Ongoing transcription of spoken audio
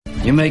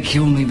You may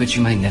kill me, but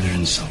you may never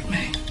insult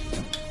me.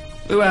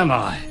 Who am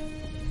I?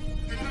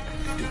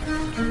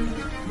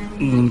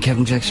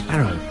 Captain Jack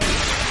Sparrow.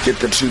 Get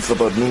the truth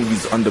about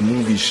movies on the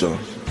movie show.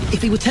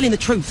 If he were telling the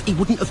truth, he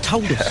wouldn't have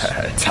told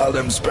us. Tell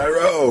them,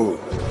 Sparrow.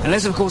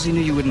 Unless, of course, he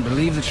knew you wouldn't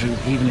believe the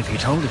truth, even if you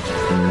told it.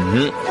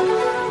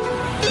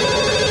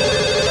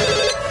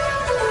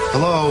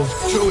 Hello?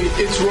 Joey,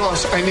 it's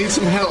Ross. I need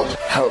some help.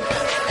 Help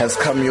has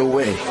come your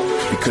way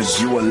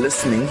because you are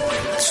listening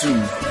to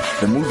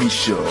the movie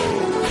show.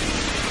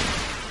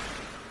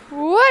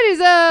 What is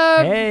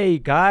up? Hey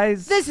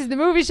guys, This is the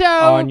movie show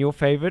on your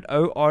favorite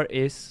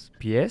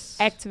ORSPS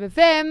Active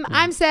FM.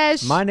 I'm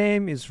Sash. My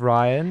name is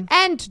Ryan.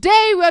 And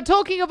today we're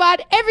talking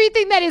about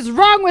everything that is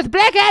wrong with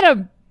Black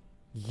Adam.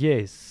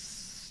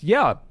 Yes,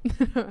 yeah,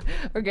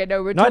 Okay,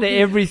 no, we're not talking,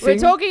 everything. We're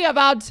talking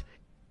about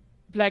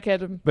Black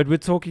Adam. But we're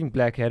talking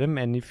Black Adam,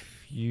 and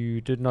if you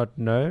did not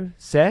know,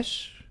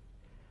 Sash,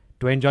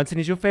 Dwayne Johnson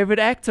is your favorite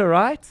actor,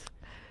 right?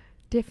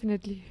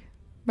 Definitely.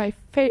 My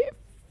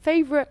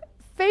favorite.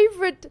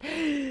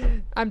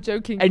 I'm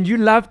joking. And you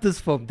loved this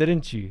film,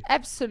 didn't you?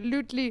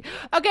 Absolutely.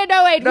 Okay,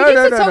 no, wait. We need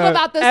to talk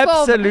about this film.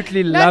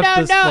 Absolutely loved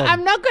this film.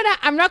 I'm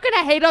not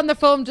gonna hate on the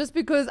film just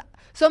because.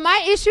 So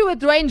my issue with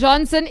Dwayne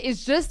Johnson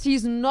is just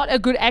he's not a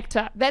good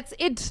actor. That's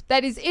it.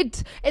 That is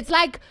it. It's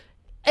like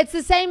it's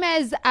the same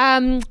as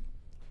Arnold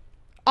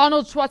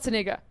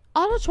Schwarzenegger.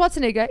 Arnold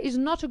Schwarzenegger is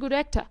not a good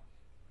actor.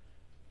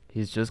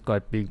 He's just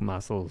got big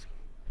muscles.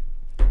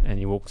 And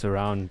he walks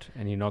around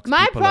and he knocks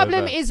My people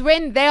problem over. is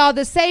when they are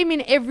the same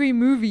in every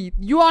movie.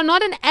 You are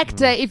not an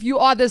actor if you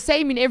are the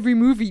same in every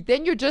movie.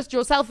 Then you're just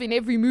yourself in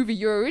every movie.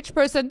 You're a rich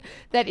person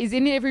that is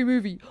in every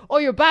movie.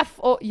 Or you're buff.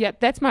 Or yeah,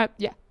 that's my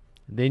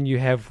Then you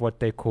have what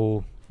they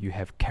call, you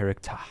have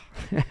character.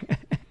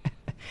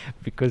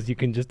 Because you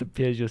can just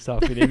appear as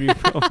yourself in every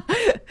film.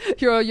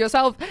 You're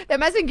yourself. They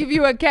mustn't give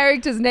you a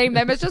character's name.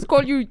 They must just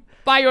call you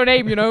by your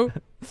name, you know.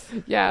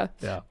 Yeah.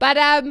 But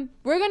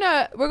we're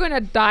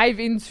gonna dive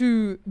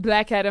into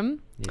Black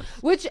Adam, Yes.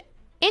 which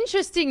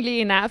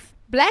interestingly enough,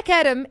 Black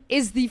Adam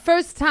is the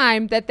first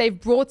time that they've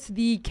brought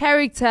the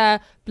character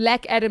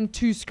Black Adam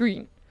to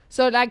screen.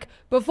 So like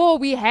before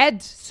we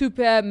had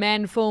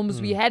Superman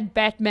films, we had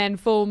Batman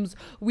films,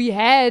 we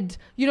had,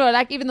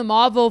 like even the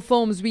Marvel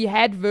films, we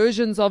had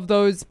versions of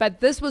those.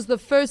 But this was the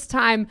first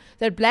time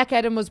that Black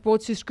Adam was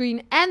brought to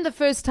screen and the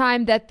first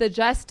time that the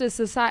Justice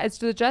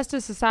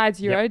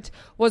Society, Yep. right,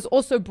 was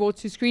also brought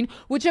to screen,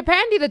 which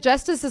apparently the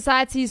Justice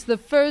Society is the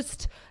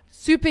first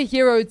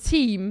superhero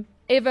team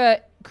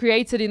ever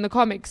created in the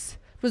comics.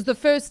 It was the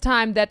first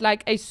time that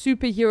like a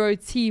superhero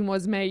team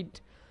was made.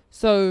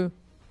 So...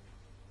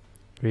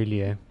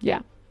 Really, eh? yeah.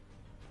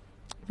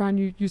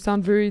 Ryan, you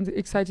sound very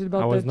excited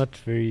about I that. was not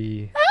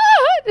very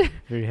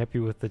very happy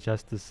with the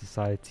Justice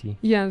Society.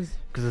 Yes.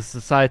 Because the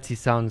society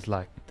sounds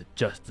like the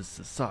Justice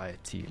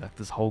Society, like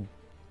this whole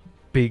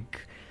big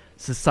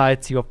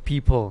society of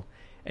people.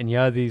 And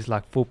here are these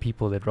like 4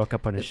 people that rock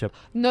up on a ship.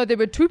 No, there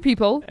were 2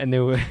 people. And they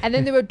were... And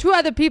then there were 2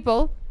 other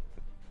people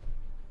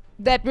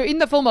that were in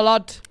the film a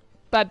lot.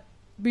 But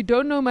we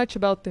don't know much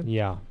about them.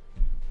 yeah.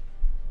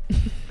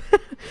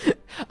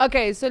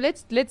 Okay, so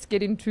let's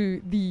get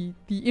into the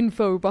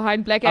info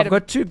behind Black Adam.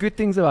 I've got 2 good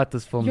things about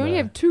this film. You only though.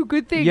 have 2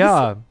 good things.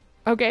 Yeah.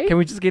 Okay. Can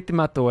we just get them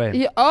out the way?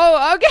 Yeah.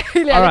 Oh, okay.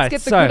 All Let's right,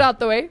 get the so- good out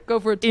the way. Go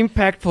for it.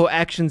 Impactful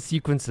action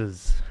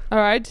sequences. All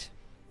right.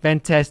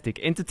 Fantastic.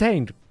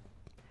 Entertained.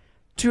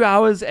 2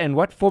 hours and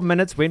 4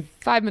 minutes went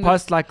 5 minutes.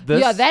 past like this.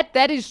 Yeah,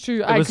 that is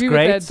true. I It was agree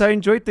great. with that. So I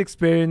enjoyed the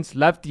experience.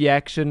 Loved the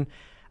action.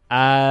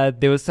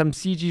 There was some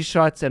CG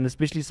shots and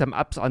especially some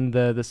ups on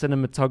the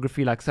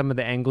cinematography, like some of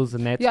the angles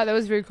and that. Yeah, that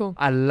was very cool.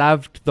 I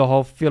loved the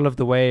whole feel of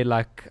the way,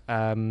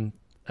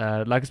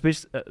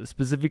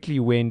 specifically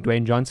when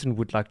Dwayne Johnson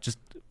would like just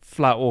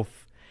fly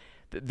off.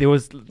 There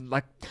was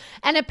like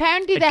And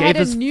apparently it they gave had a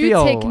this new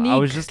feel. technique. I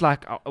was just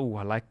like, oh,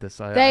 I like this.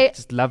 I They-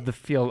 just love the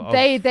feel of.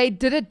 They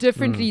did it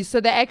differently. So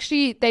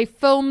they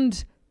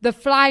filmed the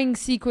flying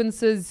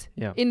sequences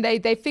Yeah.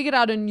 they figured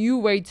out a new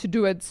way to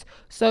do it.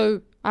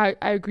 So I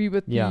agree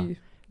with Yeah.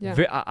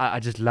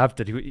 I just loved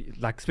it.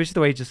 Like especially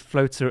the way he just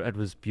floats through. It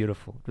was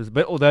beautiful.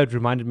 But although it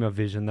reminded me of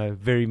Vision, though,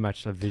 very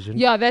much of Vision.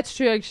 Yeah, that's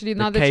true actually.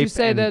 Now The that you cape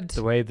say and that.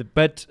 the way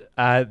but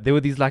there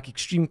were these like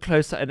extreme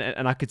close and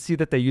I could see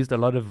that they used a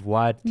lot of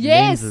wide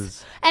Yes.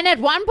 lenses. And at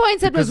one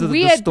point it Because was of the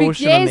weird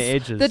distortion because on the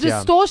edges, the yeah.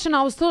 distortion,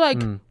 I was still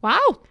like,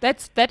 wow,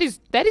 that is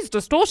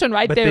distortion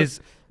right But there.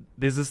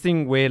 there's this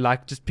thing where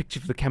like just picture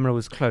if the camera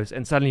was close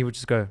and suddenly he would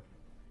just go,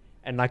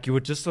 and like you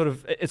would just sort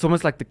of it's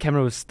almost like the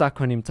camera was stuck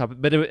on him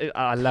but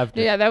I loved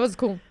it. Yeah, that was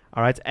cool.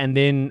 All right, and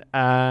then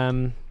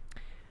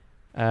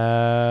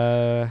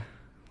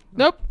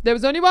Nope, there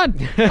was only one.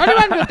 Only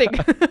one good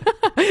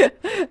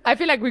thing. I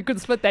feel like we could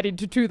split that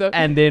into 2 though.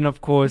 and then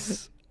of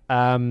course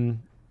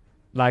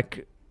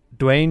like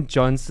Dwayne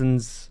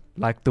Johnson's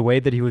like the way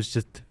that he was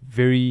just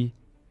very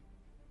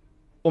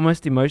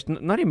almost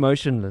not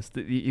emotionless.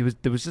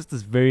 There was just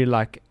this very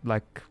like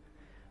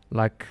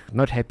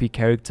not happy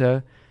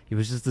character. He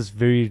was just this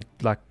very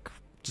like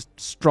just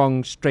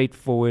strong,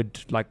 straightforward,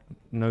 like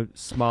no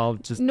smile.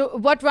 Just No,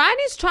 what Ryan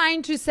is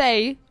trying to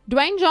say,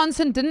 Dwayne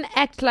Johnson didn't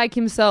act like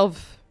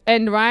himself.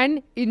 And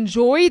Ryan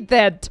enjoyed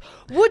that,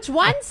 which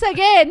once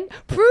again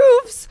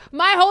proves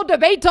my whole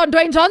debate on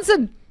Dwayne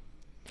Johnson.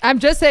 I'm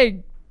just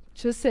saying.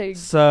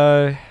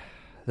 So,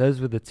 those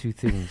were the two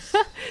things.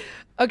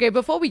 Okay,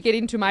 before we get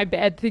into my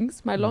bad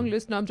things, my long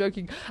list, no, I'm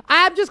joking.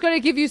 I'm just going to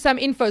give you some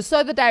info.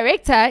 So the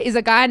director is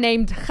a guy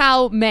named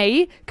Gao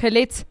Mei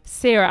Colette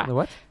Sarah. The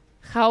what?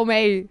 Gao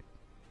Mei.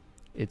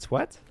 It's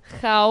what?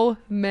 Gao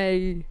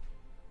Mei.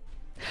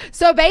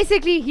 So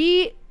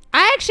basically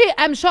I actually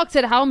am shocked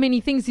at how many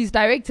things he's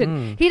directed.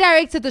 He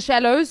directed The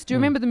Shallows. Do you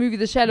remember the movie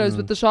The Shallows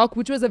with the shark,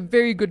 which was a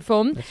very good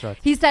film? That's right.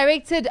 He's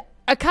directed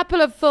a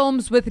couple of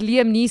films with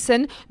Liam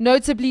Neeson,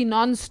 notably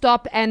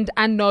Non-Stop and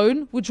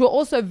Unknown, which were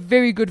also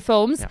very good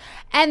films. Yeah.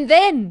 And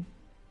then,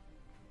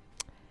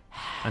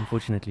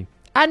 Unfortunately,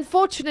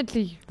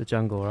 unfortunately, The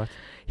Jungle, right?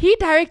 he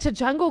directed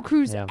Jungle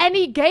Cruise, Yeah. and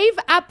he gave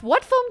up.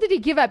 What film did he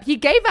give up? He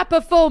gave up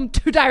a film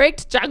to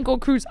direct Jungle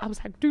Cruise. I was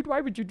like, dude,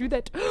 why would you do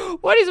that?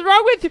 What is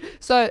wrong with you?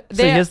 So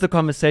here's the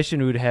conversation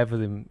we would have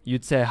with him.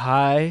 You'd say,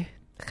 hi,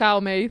 Gao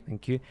Mei.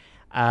 thank you.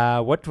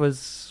 What were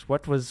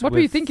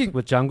you thinking?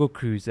 with Jungle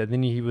Cruise? And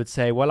then he would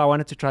say, well, I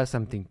wanted to try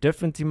something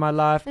different in my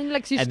life. And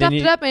like, you And stuffed then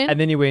it up, man. And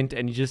then he went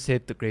and he just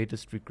said, the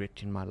greatest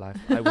regret in my life.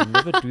 I will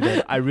never do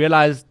that. I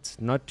realized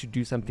not to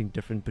do something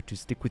different, but to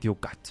stick with your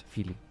gut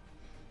feeling.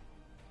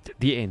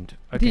 The end.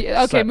 Okay,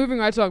 so- Moving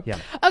right along. Yeah.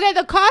 Okay,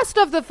 the cast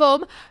of the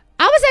film.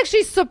 I was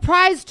actually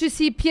surprised to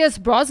see Pierce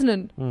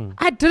Brosnan.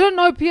 I didn't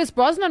know Pierce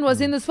Brosnan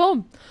was in this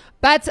film.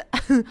 But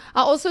I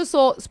also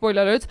saw,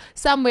 spoiler alert,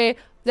 somewhere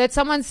that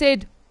someone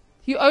said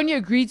he only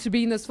agreed to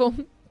be in this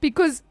film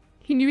because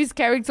he knew his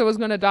character was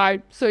going to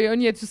die. So he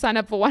only had to sign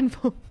up for one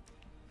film.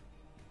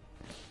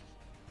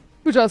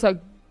 Which I was like,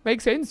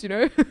 makes sense, you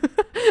know.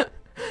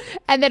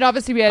 And then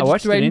obviously we had I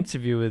watched an Dwayne.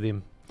 interview with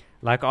him.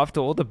 Like after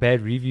all the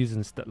bad reviews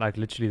and stuff, like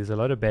literally, there's a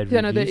lot of bad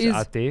Yeah, no, there reviews is.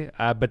 out there.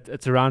 But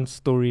it's around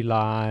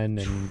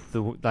storyline and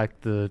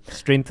the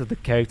strength of the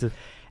characters.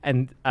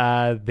 And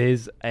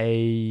there's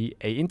a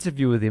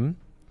interview with him,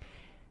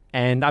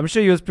 and I'm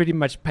sure he was pretty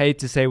much paid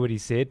to say what he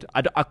said.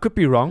 I could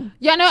be wrong.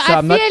 Yeah, no, So I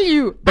I'm not- feel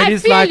you. But I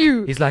he's feel like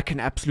you. he's like an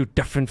absolute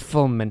different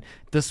film, and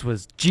this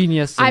was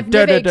genius. And I've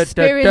never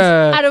experienced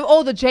out of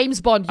all the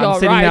James Bond. I'm You're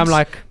sitting right. there, I'm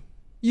like,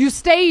 you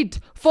stayed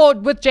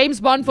with James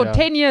Bond for Yeah.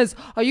 10 years.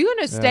 Are you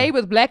going to stay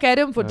with Black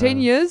Adam for 10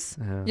 years?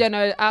 Yeah,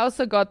 no, I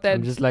also got that.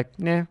 I'm just like,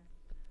 nah.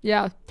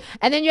 Yeah.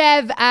 And then you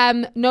have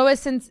Noah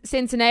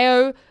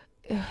Centineo.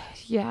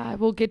 Yeah,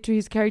 we'll get to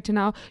his character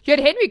now. You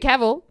had Henry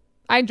Cavill.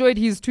 I enjoyed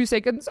his 2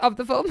 seconds of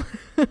the film.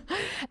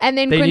 And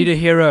then They need a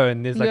hero,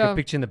 and there's like Yeah. a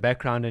picture in the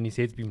background, and his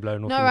head's been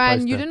blown off. No, in the Ryan,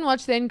 poster. you didn't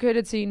watch the end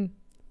credit scene.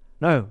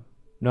 No,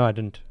 I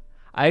didn't.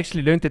 I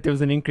actually learned that there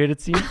was an end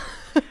credit scene.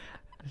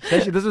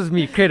 Actually, this was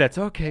me. Credits.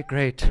 Okay,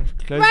 great.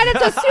 Close. Right,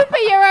 it's a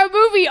superhero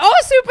movie. All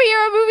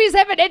superhero movies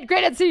have an end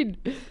credit scene.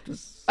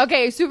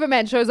 Okay,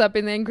 Superman shows up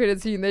in the end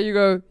credit scene. There you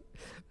go.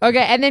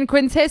 Okay, and then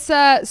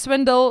Quintessa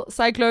Swindle,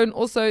 Cyclone,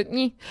 also.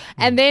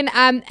 And then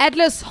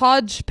Atlas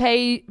Hodge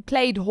played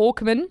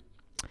Hawkman.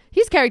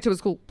 His character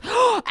was cool.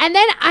 And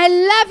then I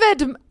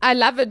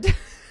love it.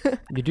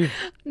 You do.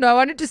 No, I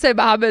wanted to say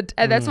Muhammad,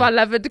 and that's why I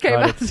love it came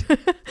Got out. it.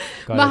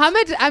 Got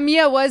Muhammad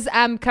Amir was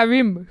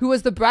Karim, who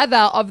was the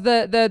brother of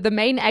the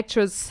main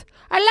actress.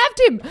 I loved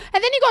him.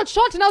 And then he got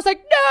shot, and I was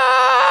like,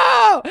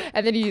 no!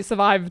 And then he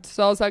survived.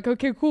 So I was like,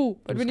 okay, cool.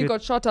 But That's when he good.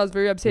 got shot, I was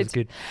very upset. That's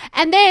good.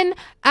 And then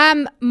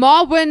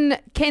Marwan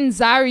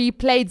Kenzari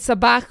played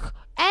Sabah,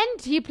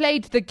 and he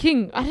played the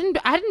king. I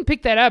didn't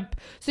pick that up.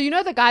 So you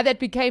know the guy that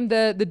became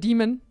the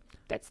demon?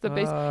 That's the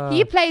best.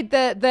 He played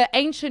the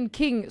ancient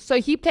king. So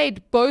he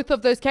played both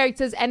of those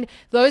characters, and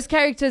those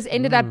characters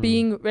ended up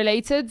being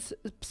related.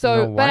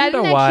 So, No but I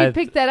didn't wonder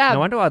actually pick that up. No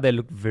wonder why they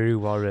look very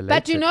well related.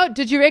 But you know,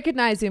 did you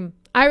recognize him?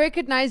 I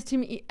recognized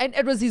him, and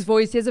it was his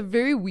voice. He has a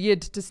very weird,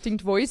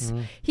 distinct voice.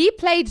 He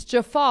played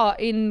Jafar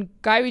in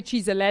Guy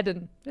Ritchie's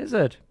Aladdin. Is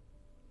it?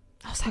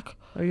 I was like,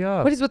 Oh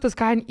yeah. what is with this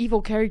guy and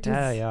evil characters?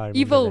 Yeah, I remember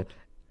evil that.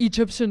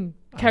 Egyptian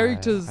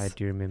characters. I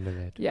do remember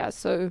that. Yeah,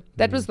 so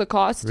that was the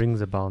cast.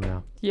 Rings a bell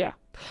now. Yeah.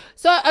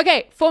 So,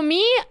 okay, for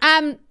me,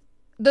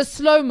 the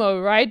slow-mo,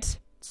 right?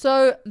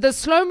 So the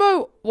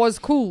slow-mo was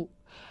cool.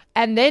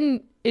 And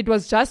then it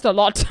was just a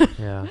lot.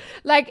 Yeah.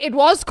 Like, it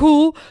was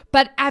cool,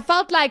 but I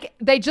felt like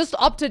they just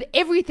opted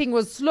everything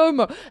was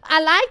slow-mo.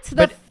 I liked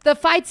the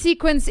fight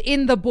sequence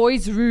in the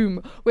boys'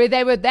 room where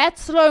they were, that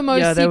slow-mo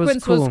Yeah, that was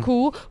sequence was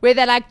cool, where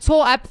they like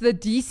tore up the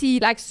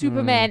DC, like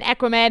Superman,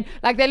 Aquaman,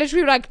 like they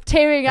literally were like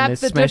tearing And up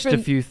they the smashed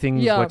different... a few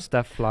things, Yeah. watched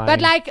stuff flying. But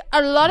like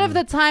a lot of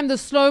the time, the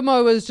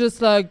slow-mo was just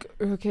like,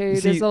 okay,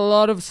 You there's see, a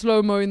lot of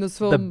slow-mo in this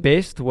film. the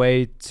best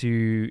way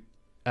to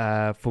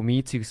for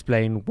me to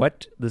explain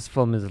what this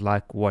film is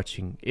like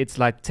watching, it's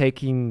like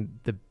taking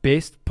the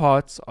best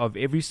parts of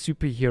every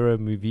superhero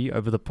movie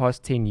over the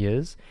past 10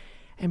 years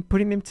and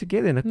putting them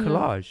together in a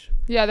collage.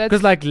 Yeah,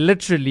 Because like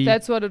literally,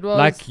 that's what it was.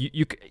 like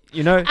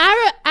you know,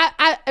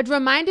 it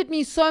reminded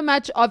me so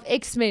much of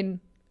X-Men.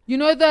 You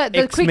know the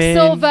X-Men,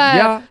 Quicksilver,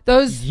 yeah.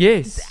 those.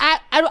 Yes.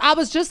 I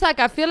was just like,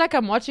 I feel like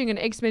I'm watching an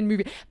X-Men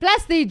movie.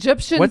 Plus the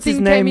Egyptian What's his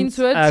thing name? came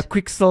into it.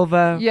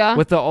 Quicksilver. Yeah.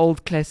 With the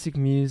old classic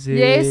music.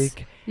 Yes.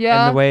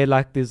 Yeah. And the way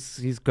like this,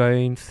 he's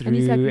going through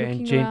he's, like, and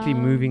looking gently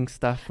around. moving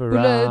stuff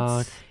around.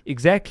 Bullets.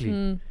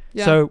 Exactly.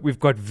 Yeah. So we've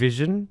got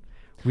Vision.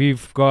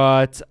 We've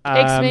got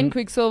X-Men,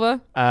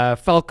 Quicksilver.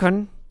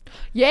 Falcon.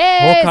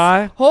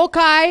 Yes.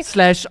 Hawkeye.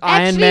 /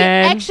 Iron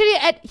Man. Actually,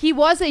 he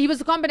was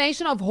a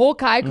combination of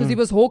Hawkeye because he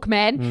was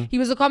Hawkman. He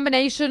was a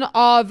combination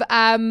of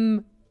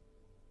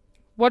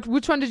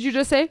which one did you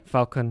just say?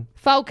 Falcon.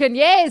 Falcon,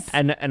 yes.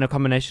 And a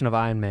combination of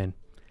Iron Man.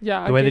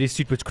 Yeah. The way that his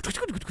suit was.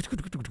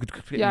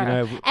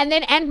 Yeah. And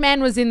then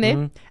Ant-Man was in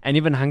there. And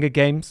even Hunger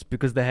Games,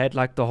 because they had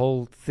like the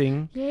whole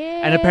thing.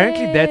 Yes. And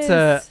apparently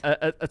that's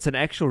it's an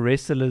actual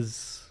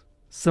wrestler's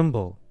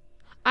symbol.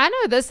 I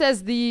know this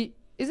as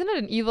isn't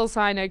it an evil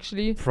sign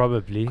actually?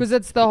 Probably. Because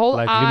it's the whole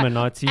like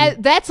Illuminati.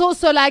 that's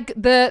also like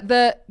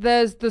the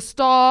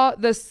star.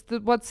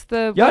 What's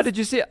the? Yeah, did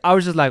you see? I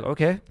was just like,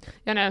 okay.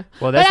 You know.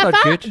 Well, that's but not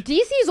I found good.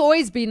 DC's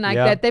always been like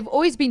that. They've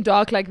always been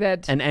dark like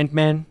that. And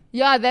Ant-Man.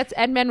 Yeah, that's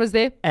Ant-Man was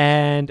there.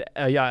 And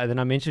then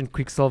I mentioned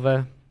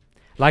Quicksilver.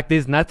 Like,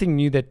 there's nothing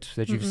new that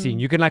you've seen.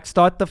 You can like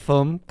start the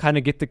film, kind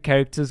of get the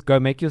characters, go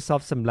make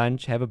yourself some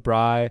lunch, have a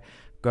braai,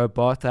 go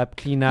bath up,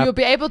 clean up. You'll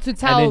be able to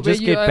tell and then where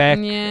just you get back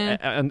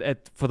yeah.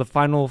 for the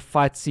final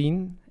fight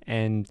scene.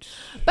 And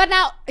but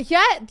now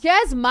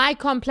here's my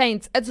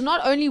complaint. It's not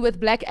only with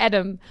Black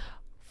Adam.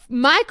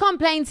 My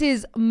complaint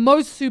is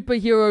most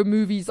superhero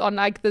movies are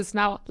like this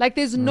now. Like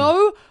there's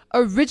no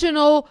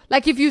original.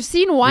 Like if you've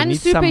seen one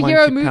need someone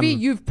superhero to movie,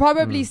 come- you've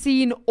probably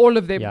seen all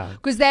of them Yeah.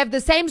 because they have the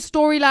same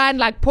storyline,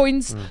 like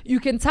points. You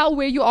can tell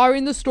where you are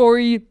in the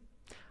story.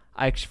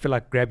 I actually feel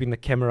like grabbing the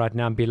camera right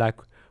now and be like,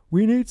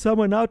 we need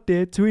someone out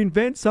there to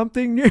invent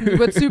something new.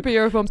 With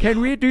superhero films.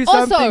 Can we do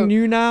Also, something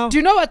new now? Do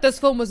you know what this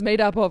film was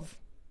made up of?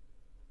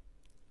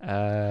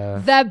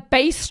 The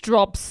bass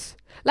drops.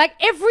 Like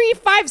every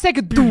 5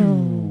 seconds,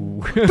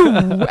 doo, doo,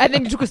 and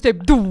then he took a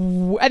step,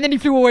 doo, and then he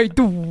flew away,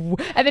 doo,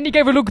 and then he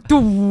gave a look,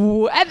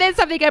 doo, and then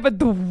something happened,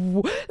 doo.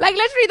 Like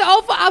literally the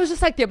whole film, I was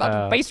just like, the amount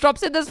of bass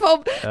drops in this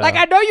film. Like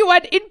I know you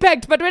want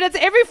impact, but when it's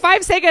every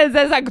 5 seconds,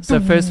 there's like, So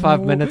doo. first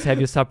 5 minutes, have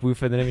your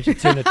subwoofer, then eventually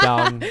turn it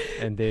down,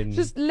 and then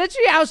Just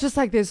literally, I was just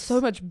like, there's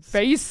so much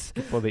bass.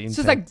 for the It's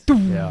impact. just like,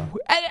 doo. Yeah.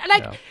 And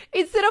like,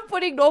 instead of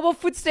putting normal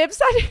footsteps,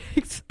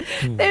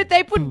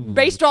 they put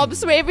bass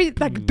drops where every,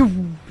 like,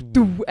 doo,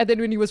 doo. And then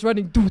when he was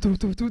running, doo, doo,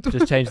 doo, doo, doo.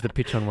 Just change the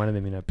pitch on one of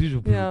them, you know.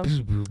 Yeah.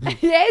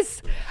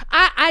 Yes,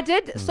 I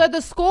did. So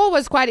the score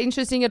was quite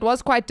interesting. It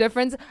was quite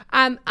different.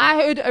 I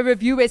heard a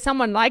review where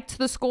someone liked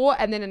the score,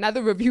 and then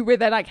another review where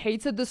they like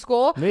hated the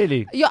score.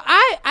 Really? Yeah,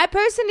 I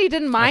personally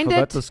didn't I mind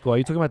forgot it. the score.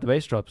 You're talking about the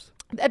bass drops.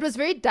 It was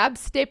very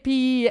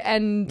dubsteppy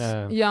and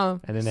yeah.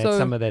 And then they had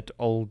some of that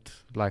old,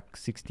 like,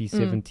 60s,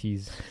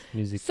 70s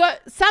music. So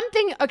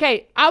something,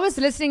 okay, I was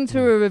listening to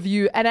a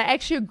review and I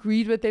actually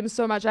agreed with them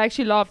so much. I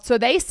actually laughed. So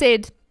they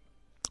said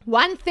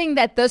one thing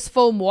that this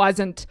film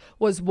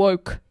was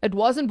woke. It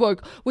wasn't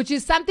woke, which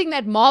is something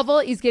that Marvel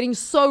is getting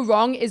so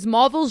wrong. Is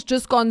Marvel's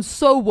just gone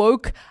so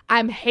woke.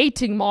 I'm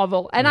hating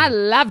Marvel. And I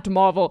loved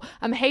Marvel.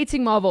 I'm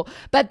hating Marvel.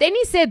 But then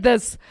he said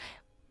this.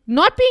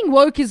 Not being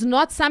woke is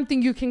not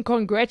something you can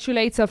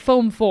congratulate a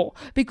film for,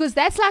 because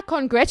that's like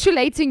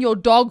congratulating your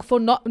dog for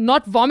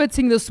not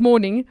vomiting this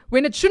morning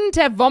when it shouldn't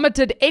have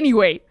vomited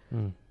anyway.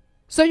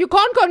 So you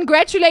can't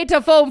congratulate a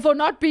film for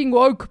not being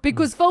woke,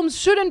 because films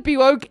shouldn't be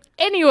woke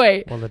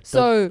anyway. Well,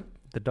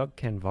 the dog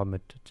can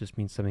vomit. It just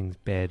means something's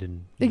bad.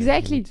 And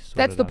exactly.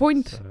 That's the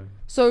point.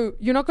 So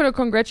you're not going to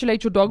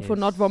congratulate your dog for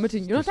not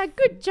vomiting. You're not like,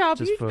 good job,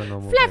 just you, for a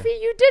normal Fluffy, day.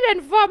 you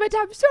didn't vomit.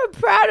 I'm so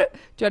proud of. Do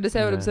you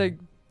understand what I'm Yeah.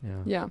 saying?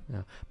 Yeah.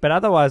 Yeah. But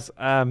otherwise,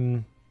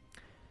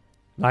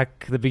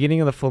 like the beginning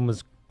of the film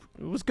was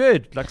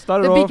good. Like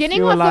started The off, beginning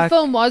you were of the like,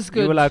 film was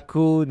good. You were like,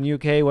 cool, new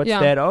UK, what's Yeah.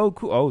 that? Oh,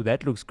 cool. Oh,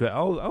 that looks great.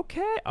 Oh,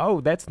 okay. Oh,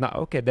 that's not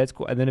okay. That's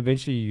cool. And then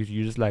eventually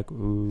you're just like,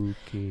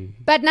 okay.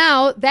 But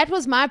now, that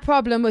was my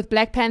problem with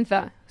Black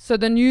Panther. So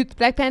the new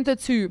Black Panther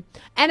 2.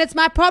 And it's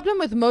my problem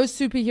with most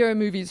superhero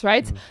movies,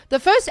 right? The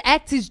first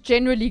act is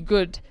generally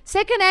good.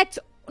 Second act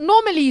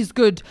normally is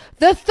good.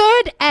 The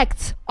third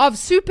act of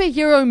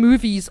superhero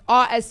movies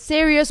are a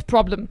serious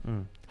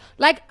problem.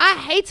 Like, I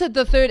hated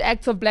the third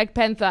act of Black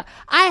Panther.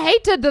 I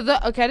hated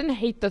okay, I didn't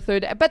hate the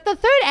third act, but the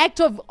third act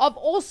of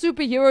all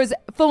superheroes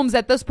films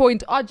at this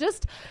point are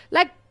just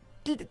like,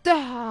 the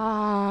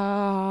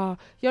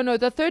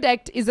third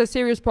act is a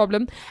serious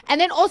problem. And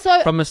then also,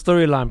 From a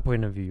storyline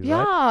point of view,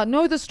 right?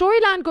 the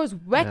storyline goes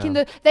whack in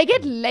they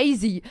get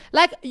lazy.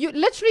 Like, you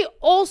literally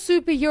all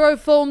superhero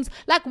films,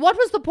 like, what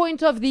was the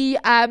point of the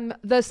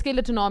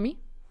skeleton army?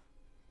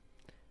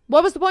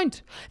 What was the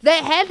point? They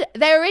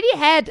already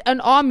had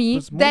an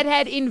army that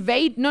had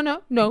invaded. More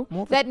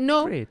of a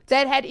threat.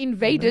 That had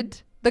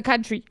invaded the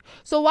country.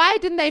 So why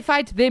didn't they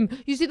fight them?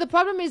 You see, the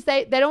problem is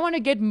they don't want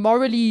to get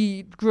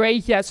morally grey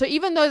here. So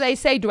even though they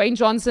say Dwayne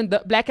Johnson,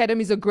 the Black Adam,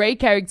 is a grey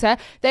character,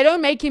 they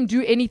don't make him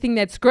do anything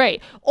that's grey.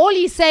 All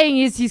he's saying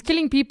is he's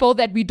killing people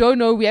that we don't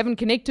know, we haven't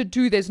connected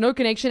to, there's no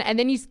connection. And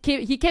then he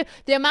kept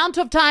the amount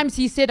of times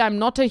he said, I'm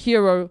not a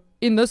hero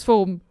in this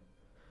film.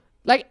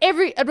 Like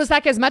it was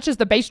like as much as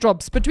the bass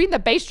drops. Between the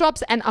bass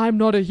drops and I'm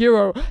not a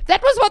hero.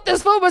 That was what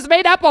this film was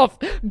made up of.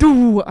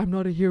 I'm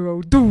not a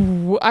hero.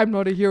 I'm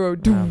not a hero.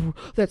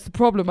 That's the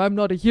problem. I'm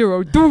not a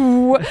hero.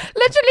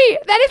 Literally,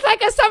 that is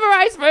like a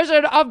summarized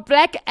version of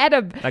Black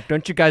Adam. Like,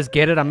 don't you guys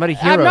get it? I'm not a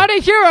hero. I'm not a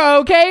hero,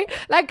 okay?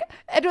 Like,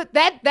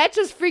 that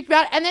just freaked me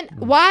out. And then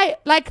why,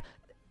 like,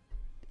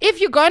 if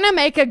you're gonna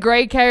make a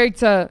grey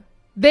character,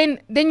 then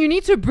you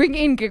need to bring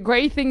in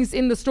grey things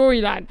in the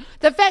storyline.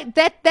 The fact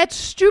that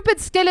stupid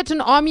skeleton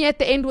army at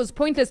the end was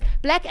pointless.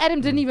 Black Adam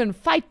didn't even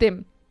fight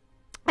them.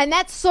 And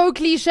that's so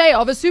cliche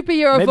of a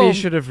superhero film. Maybe he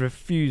should have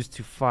refused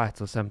to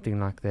fight or something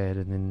like that,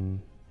 and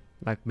then,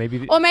 like,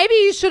 maybe... Or maybe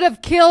you should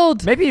have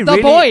killed the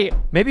really, boy.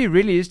 Maybe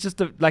really it's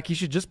just, like, he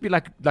should just be,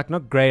 like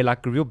not grey,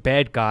 like a real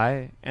bad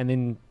guy, and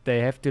then they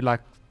have to,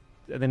 like...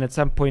 And then at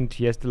some point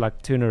he has to,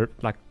 like, turn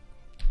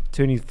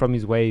from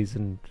his ways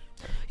and...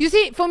 You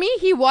see, for me,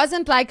 he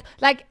wasn't like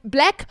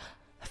Black.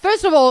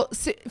 First of all,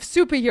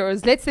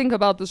 superheroes, let's think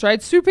about this, right?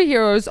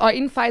 Superheroes are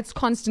in fights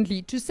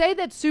constantly. To say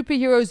that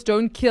superheroes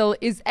don't kill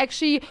is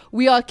actually,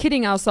 we are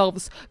kidding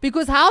ourselves.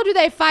 Because how do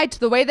they fight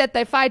the way that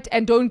they fight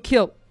and don't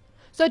kill?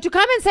 So to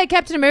come and say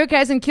Captain America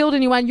hasn't killed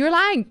anyone, you're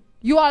lying.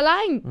 You are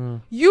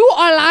lying. You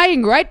are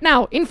lying right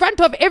now in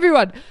front of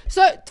everyone.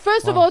 So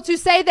first of all, to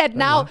say that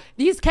now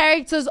these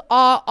characters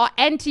are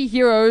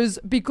anti-heroes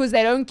because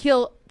they don't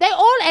kill... They're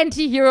all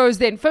anti-heroes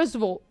then, first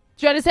of all.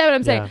 Do you understand what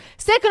I'm saying?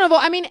 Second of all,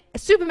 I mean,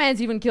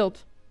 Superman's even killed.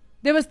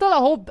 There was still a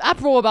whole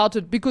uproar about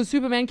it because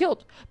Superman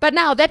killed. But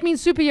now, that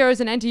means superhero is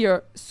an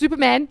anti-hero.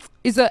 Superman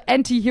is an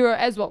anti-hero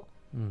as well.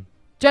 Do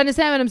you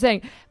understand what I'm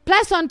saying?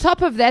 Plus, on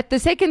top of that, the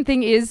second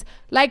thing is,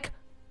 like...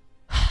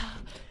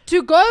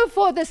 To go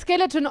for the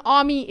skeleton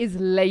army is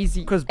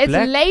lazy. It's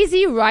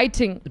lazy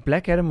writing.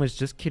 Black Adam was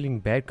just killing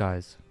bad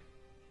guys.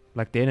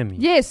 Like the enemy.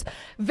 Yes.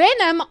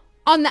 Venom,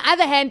 on the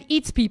other hand,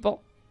 eats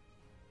people.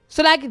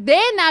 So, like,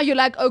 there now you're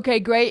like,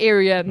 okay, grey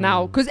area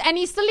now. And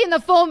he's still in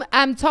the film,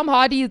 Tom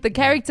Hardy, the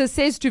character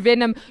says to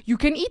Venom, you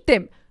can eat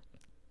them.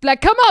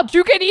 Like, come out,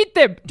 you can eat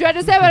them. Do you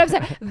understand what I'm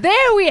saying?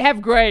 There we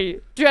have grey.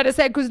 Do you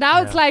understand? Because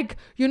now it's like,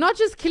 you're not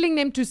just killing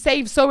them to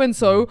save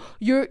so-and-so,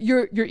 you're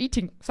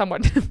eating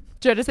someone.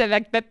 Do you understand?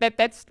 Like,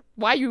 that's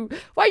why you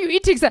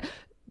eating so...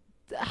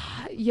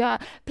 Yeah.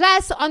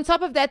 Plus, on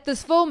top of that,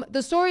 this film, the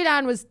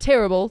storyline was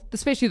terrible,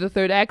 especially the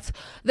third act.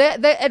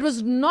 It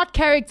was not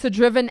character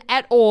driven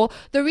at all.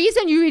 The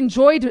reason you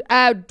enjoyed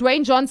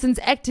Dwayne Johnson's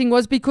acting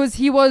was because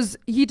he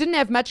didn't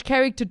have much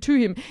character to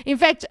him. In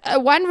fact,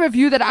 one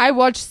review that I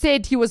watched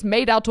said he was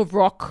made out of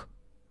rock.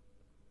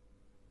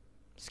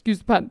 Excuse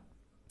the pun.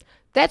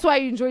 That's why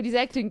you enjoyed his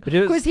acting.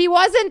 Because he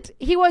was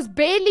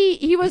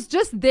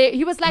just there.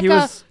 He was like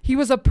he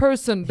was a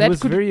person. He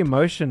was very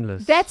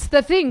emotionless. That's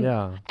the thing.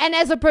 Yeah. And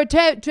as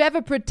to have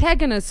a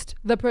protagonist,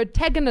 the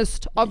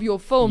protagonist of your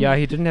film. Yeah,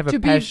 he didn't have a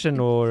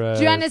passion or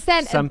do you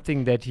understand?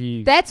 Something that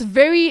he... That's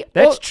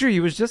true. He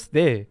was just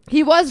there.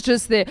 He was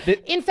just there.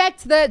 In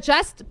fact,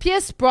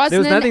 Pierce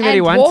Brosnan and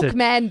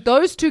Walkman,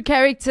 those two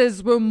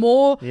characters were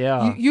more...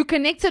 Yeah. You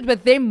connected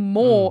with them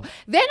more.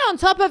 Then on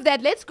top of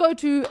that, let's go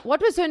to... What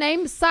was her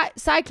name?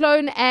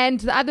 Cyclone and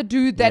the other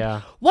dude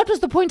what was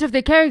the point of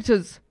their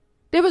characters?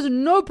 There was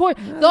no point.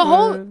 They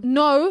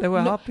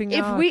were helping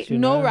out.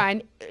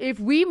 Ryan, if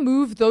we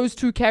move those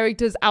two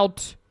characters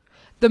out,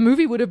 the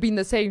movie would have been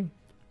the same.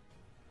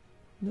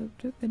 No,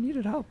 they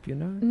needed help,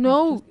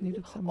 No.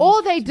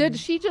 All they did,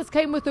 she just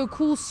came with a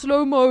cool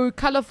slow-mo,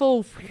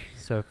 colorful...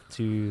 So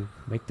to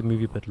make the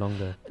movie a bit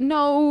longer.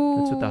 No.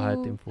 That's what they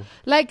hired them for.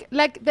 Like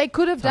they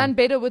could have done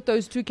better with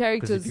those two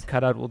characters. Because if you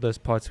cut out all those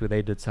parts where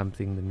they did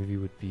something, the movie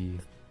would be...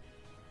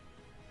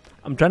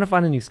 I'm trying to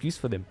find an excuse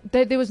for them.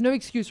 There was no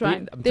excuse,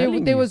 right?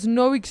 There was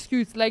no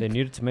excuse. Like, they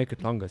needed to make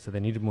it longer, so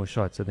they needed more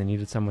shots, so they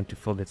needed someone to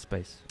fill that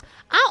space.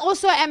 I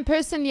also am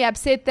personally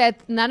upset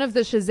that none of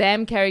the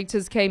Shazam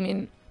characters came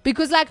in.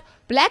 Because, like,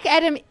 Black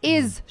Adam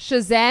is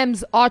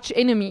Shazam's arch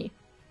enemy.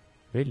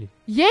 Really?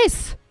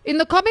 Yes. In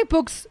the comic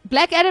books,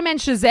 Black Adam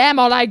and Shazam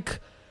are like...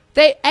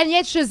 And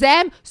yet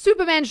Shazam,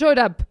 Superman showed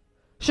up.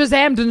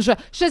 Shazam didn't show...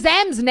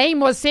 Shazam's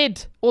name was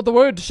said, or the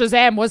word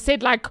Shazam was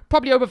said like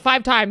probably over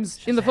 5 times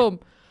in the film.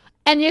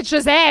 And yet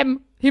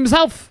Shazam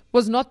himself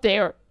was not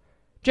there.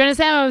 Do you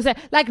understand what I'm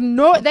saying? Like,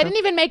 no, they didn't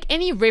even make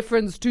any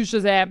reference to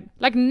Shazam.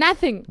 Like,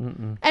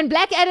 nothing. And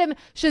Black Adam,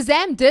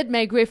 Shazam did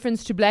make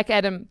reference to Black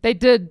Adam. They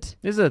did.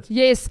 Is it?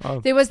 Yes. Oh.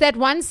 There was that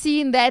one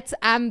scene that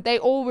they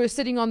all were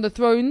sitting on the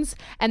thrones,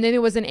 and then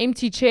there was an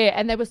empty chair,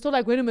 and they were still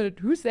like, wait a minute,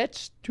 who's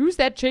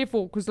that chair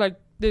for? Because, like,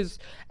 there's...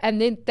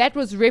 And then that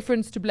was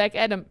reference to Black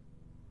Adam.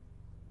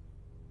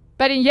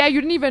 But you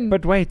didn't even...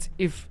 But wait,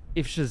 if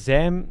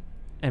Shazam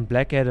and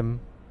Black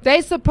Adam...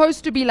 They're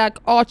supposed to be, like,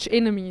 arch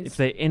enemies. If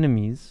they're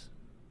enemies...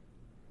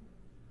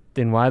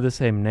 then why the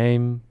same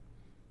name?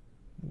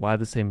 Why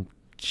the same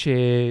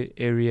chair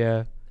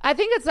area? I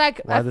think it's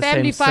like Why a the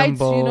family same fight,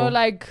 symbol?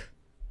 like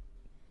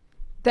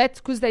that's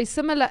because they're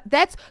similar.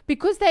 That's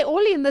because they're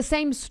all in the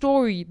same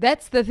story.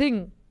 That's the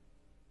thing.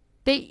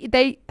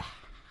 They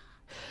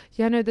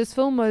this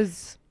film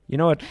was. You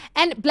know what?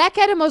 And Black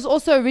Adam was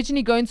also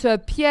originally going to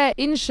appear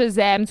in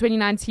Shazam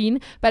 2019,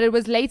 but it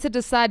was later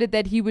decided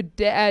that he would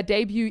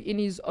debut in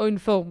his own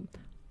film.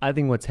 I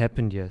think what's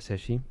happened here,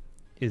 Sashi,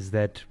 is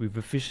that we've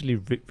officially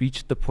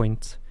reached the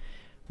point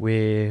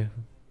where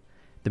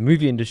the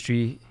movie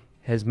industry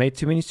has made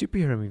too many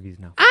superhero movies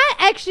now. I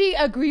actually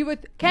agree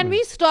with. Can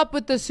we stop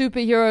with the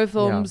superhero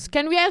films?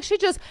 Can we actually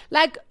just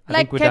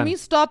can we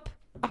stop?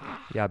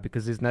 Yeah,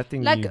 because there's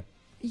nothing Like. new.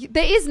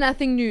 There is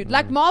nothing new.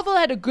 Like Marvel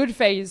had a good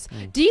phase.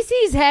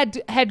 DC's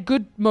had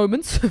good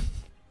moments.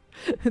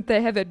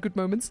 They have had good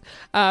moments.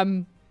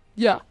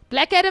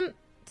 Black Adam.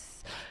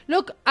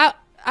 Look,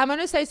 I'm going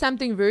to say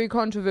something very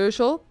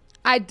controversial.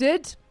 I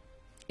did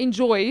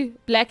enjoy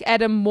Black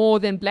Adam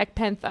more than Black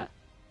Panther.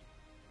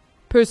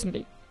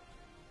 Personally.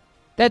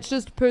 That's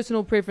just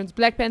personal preference.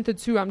 Black Panther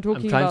 2 I'm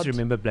talking about. I'm trying to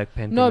remember Black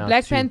Panther. No, now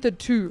Black too. Panther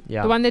 2.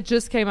 Yeah. The one that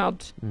just came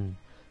out.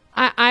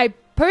 I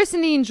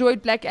personally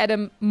enjoyed Black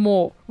Adam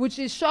more, which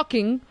is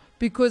shocking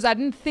because I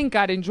didn't think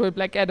I'd enjoy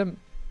Black Adam.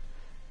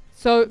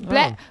 So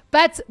but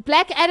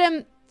Black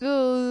Adam, there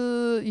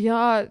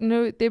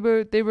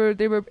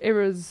were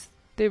errors.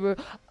 There were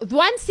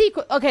one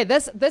sequence. Okay,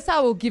 this I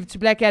will give to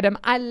Black Adam.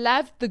 I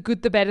loved the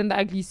good, the bad, and the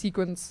ugly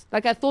sequence.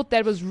 Like I thought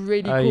that was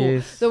really cool.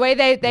 Yes. The way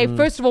they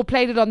first of all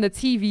played it on the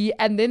TV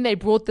and then they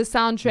brought the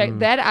soundtrack.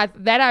 That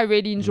I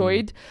really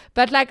enjoyed.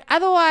 But like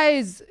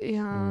otherwise,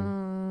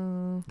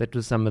 That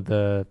was some of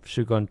the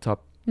sugar on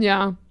top.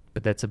 Yeah.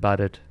 But that's about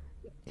it.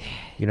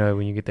 You know,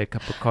 when you get that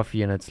cup of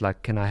coffee and it's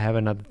like, can I have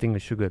another thing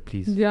of sugar,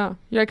 please? Yeah.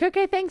 You're like,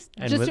 okay, thanks.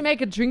 And just to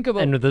make it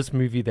drinkable. And with this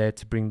movie, they had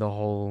to bring the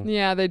whole...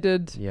 Yeah, they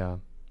did. Yeah.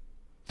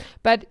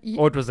 But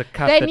or it was a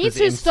cup they that need was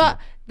to empty. start.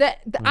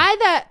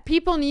 Either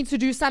people need to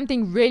do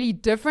something really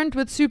different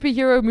with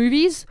superhero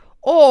movies,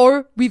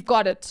 or we've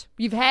got it.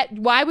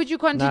 Why would you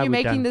continue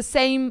making done. the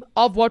same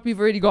of what we've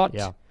already got?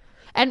 Yeah.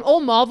 And all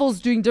Marvel's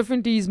doing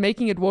differently is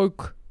making it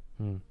woke.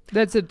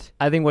 That's it.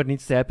 I think what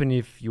needs to happen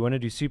if you want to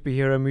do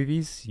superhero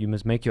movies, you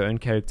must make your own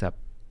character up.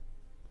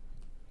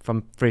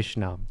 From fresh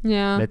now.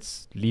 Yeah.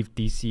 Let's leave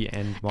DC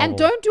and Marvel. And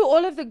don't do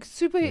all of the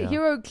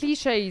superhero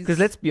cliches. Because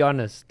let's be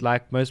honest,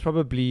 like most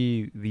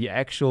probably the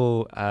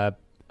actual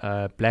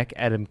Black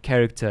Adam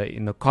character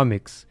in the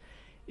comics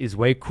is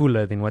way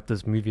cooler than what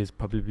this movie has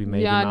probably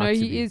made him out to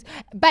be. He is.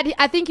 But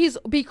I think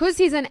because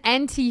he's an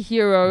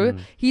anti-hero,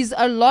 he's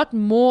a lot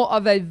more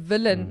of a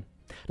villain.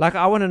 Like,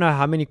 I want to know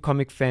how many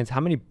comic fans, how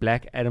many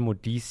Black Adam or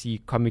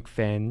DC comic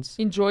fans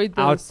enjoyed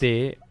this out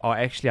there are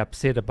actually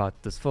upset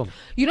about this film.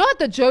 You know what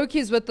the joke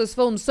is with this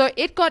film? So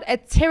it got a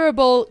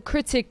terrible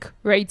critic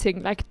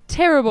rating,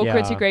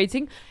 critic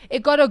rating.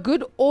 It got a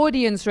good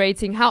audience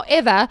rating.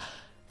 However,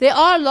 there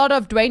are a lot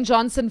of Dwayne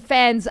Johnson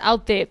fans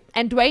out there.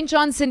 And Dwayne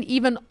Johnson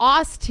even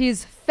asked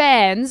his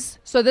fans,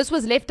 so this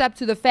was left up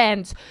to the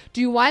fans,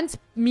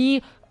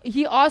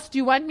 he asked, do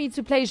you want me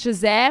to play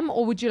Shazam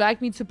or would you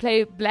like me to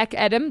play Black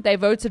Adam? They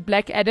voted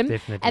Black Adam.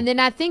 Definitely. And then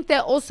I think they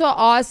also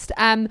asked,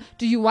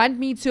 do you want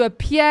me to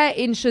appear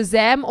in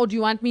Shazam or do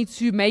you want me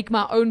to make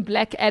my own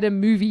Black Adam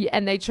movie?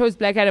 And they chose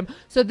Black Adam.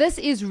 So this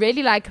is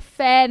really like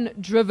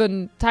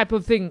fan-driven type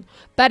of thing.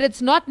 But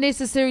it's not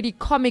necessarily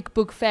comic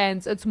book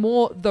fans. It's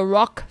more The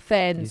Rock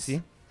fans. You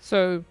see?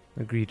 So.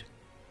 Agreed.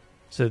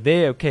 So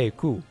okay,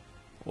 cool.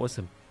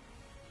 Awesome.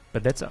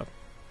 But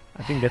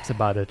I think that's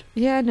about it.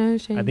 Yeah, no,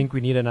 Shane. I think we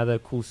need another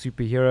cool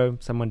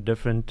superhero, someone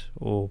different,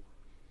 or,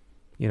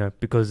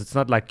 because it's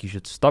not like you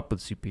should stop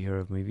with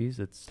superhero movies.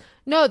 It's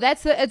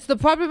the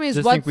problem is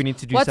think we need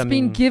to do what's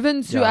something, been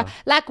given to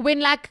like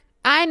when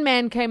Iron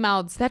Man came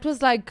out, that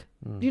was like,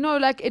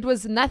 it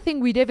was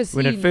nothing we'd ever seen.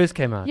 When it first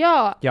came out.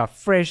 Yeah. Yeah,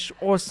 fresh,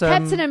 awesome.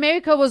 Captain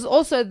America was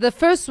also, the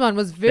first one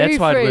was very That's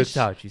why fresh. it worked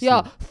out, you see.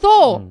 Yeah.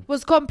 Thor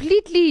was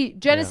completely,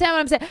 do you understand what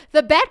I'm saying?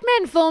 The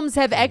Batman films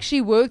have actually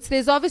worked.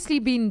 There's obviously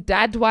been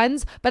dud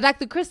ones, but like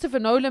the Christopher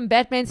Nolan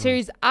Batman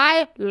series,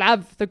 I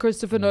love the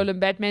Christopher Nolan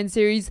Batman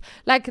series.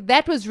 Like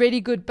that was really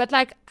good, but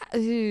like,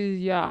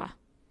 yeah.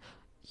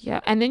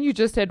 And then you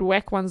just had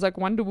whack ones like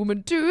Wonder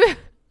Woman 2.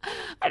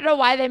 I don't know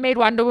why they made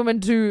Wonder Woman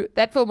 2.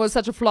 That film was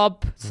such a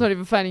flop. It's not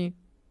even funny.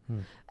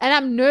 And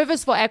I'm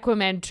nervous for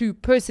Aquaman 2,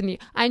 personally.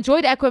 I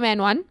enjoyed Aquaman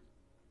 1,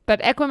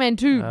 but Aquaman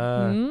 2,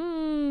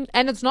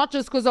 and it's not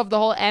just because of the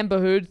whole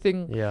Amber Heard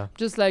thing. Yeah.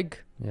 Just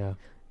like, yeah.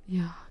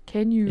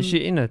 Can you? Is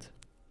she in it?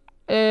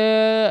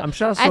 I'm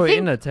sure I saw her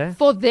in it, eh?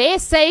 For their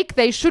sake,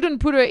 they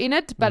shouldn't put her in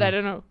it, but I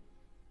don't know.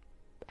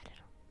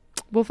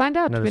 We'll find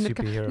out Another when it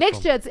comes. superhero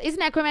Next film. year,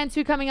 isn't Aquaman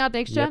 2 coming out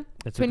next year?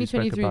 That's what we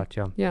spoke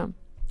 2023. about, Yeah.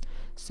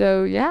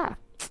 So, yeah,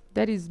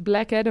 that is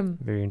Black Adam.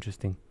 Very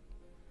interesting.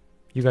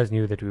 You guys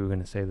knew that we were going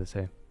to say this,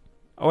 eh?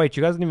 Oh, wait,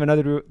 you guys didn't even know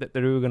that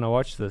we were going to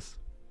watch this.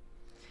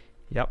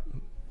 Yep.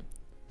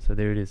 So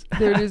there it is.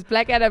 There it is,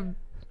 Black Adam.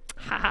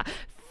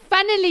 Funny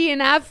funnily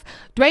enough,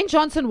 Dwayne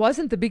Johnson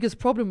wasn't the biggest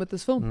problem with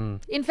this film.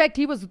 In fact,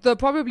 he was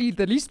probably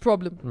the least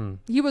problem.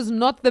 He was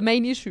not the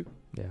main issue.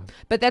 Yeah.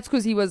 But that's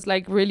because he was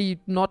like really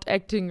not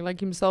acting like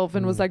himself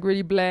and was like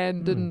really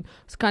bland and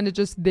was kind of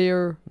just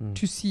there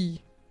to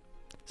see.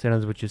 So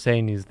what you're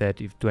saying is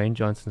that if Dwayne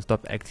Johnson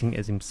stopped acting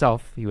as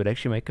himself, he would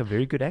actually make a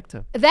very good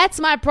actor. That's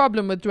my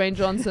problem with Dwayne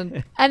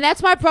Johnson. And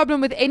that's my problem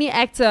with any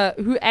actor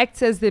who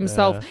acts as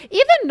themselves.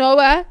 Even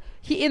Noah,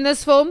 in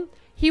this film,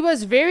 he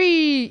was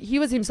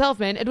himself,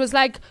 man. It was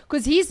like,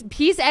 because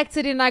he's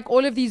acted in like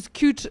all of these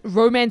cute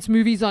romance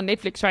movies on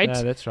Netflix, right?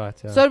 Yeah, that's right.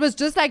 Yeah. So it was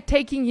just like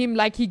taking him,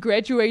 like he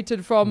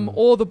graduated from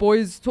all the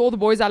boys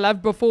I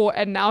loved before,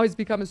 and now he's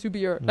become a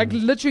superhero. Like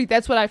literally,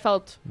 that's what I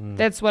felt.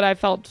 That's what I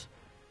felt.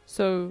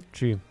 So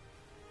true.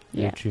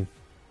 Yeah. True.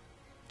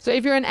 So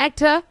if you're an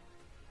actor,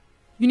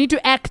 you need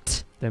to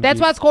act. That's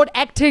why it's called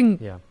acting.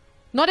 Yeah.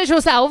 Not as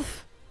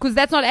yourself, because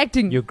that's not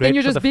acting. Then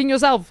you're just being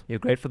yourself. You're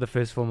great for the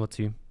first film or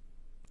two.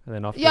 And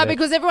then after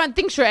because everyone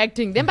thinks you're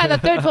acting. Then by the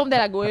third film, they're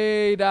like,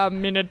 wait a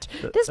minute.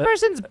 This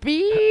person's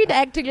been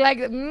acting like...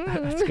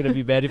 It's going to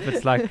be bad if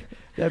it's like,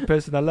 that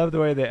person, I love the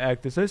way they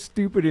act. They're so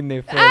stupid in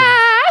their films.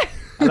 I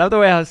love the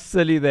way how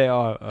silly they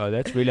are. Oh,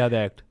 that's really how they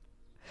act.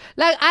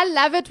 Like, I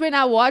love it when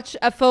I watch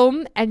a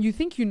film and you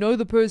think you know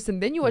the person.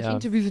 Then you watch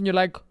interviews and you're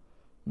like,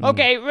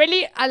 okay,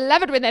 really? I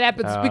love it when that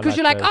happens. Because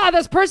you're like,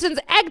 this person's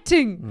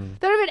acting.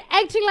 They're not even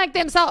acting like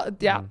themselves.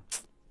 Yeah.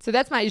 So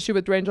that's my issue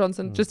with Dwayne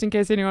Johnson, just in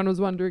case anyone was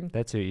wondering.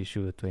 That's your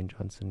issue with Dwayne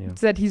Johnson, yeah.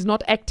 It's that he's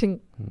not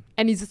acting.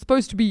 And he's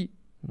supposed to be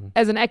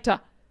as an actor.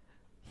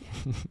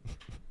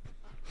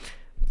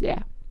 Yeah.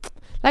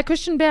 Like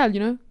Christian Bale, you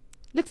know?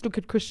 Let's look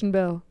at Christian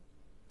Bale.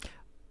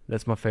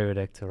 That's my favorite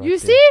actor, right? You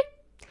see?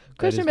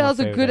 Christian Bale's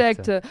a good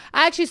actor.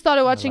 I actually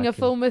started watching a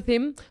film with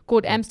him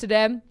called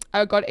Amsterdam.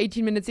 I got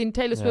 18 minutes in.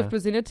 Taylor Swift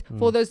was in it.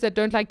 For those that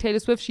don't like Taylor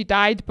Swift, she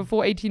died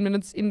before 18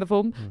 minutes in the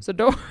film. So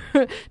don't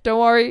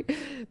worry.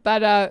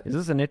 But is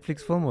this a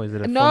Netflix film or is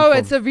it a No,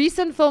 it's a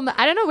recent film.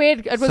 I don't know where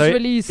it was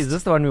released. Is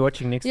this the one we're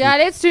watching next week? Yeah,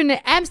 let's do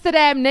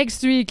Amsterdam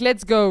next week.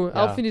 Let's go.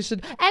 Yeah. I'll finish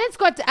it. And it's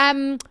got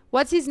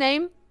what's his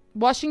name?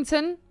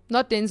 Washington.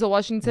 Not Denzel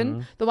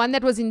Washington. The one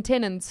that was in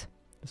Tenant.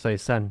 So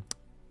his son.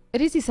 It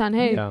is his son,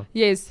 hey? Yeah.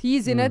 Yes,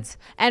 he's in it.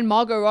 And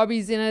Margot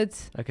Robbie's in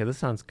it. Okay, this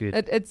sounds good.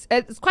 It's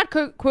quite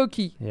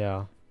quirky.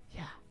 Yeah.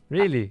 Yeah.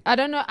 Really? I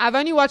don't know. I've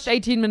only watched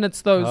 18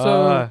 minutes though,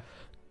 so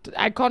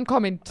I can't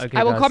comment. Okay,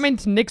 I will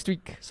comment next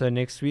week. So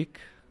next week,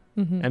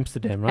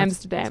 Amsterdam, right?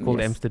 Amsterdam. It's called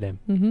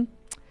Amsterdam.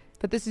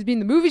 But this has been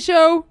the movie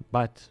show.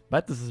 But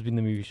this has been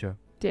the movie show.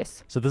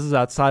 Yes. So this is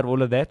outside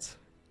all of that.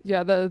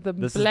 Yeah,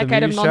 the Black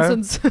Adam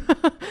nonsense.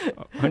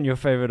 On your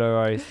favorite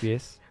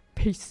ORSBS.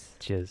 Peace.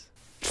 Cheers.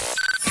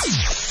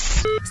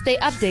 Stay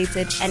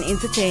updated and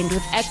entertained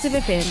with Active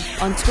FM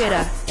on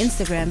Twitter,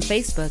 Instagram,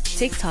 Facebook,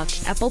 TikTok,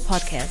 Apple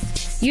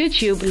Podcasts,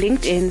 YouTube,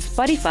 LinkedIn,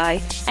 Spotify,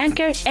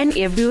 Anchor, and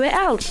everywhere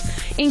else.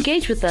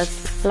 Engage with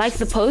us, like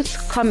the post,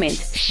 comment,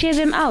 share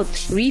them out,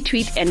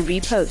 retweet, and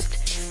repost.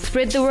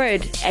 Spread the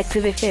word.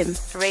 Active FM.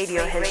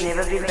 Radio has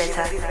never been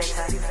better.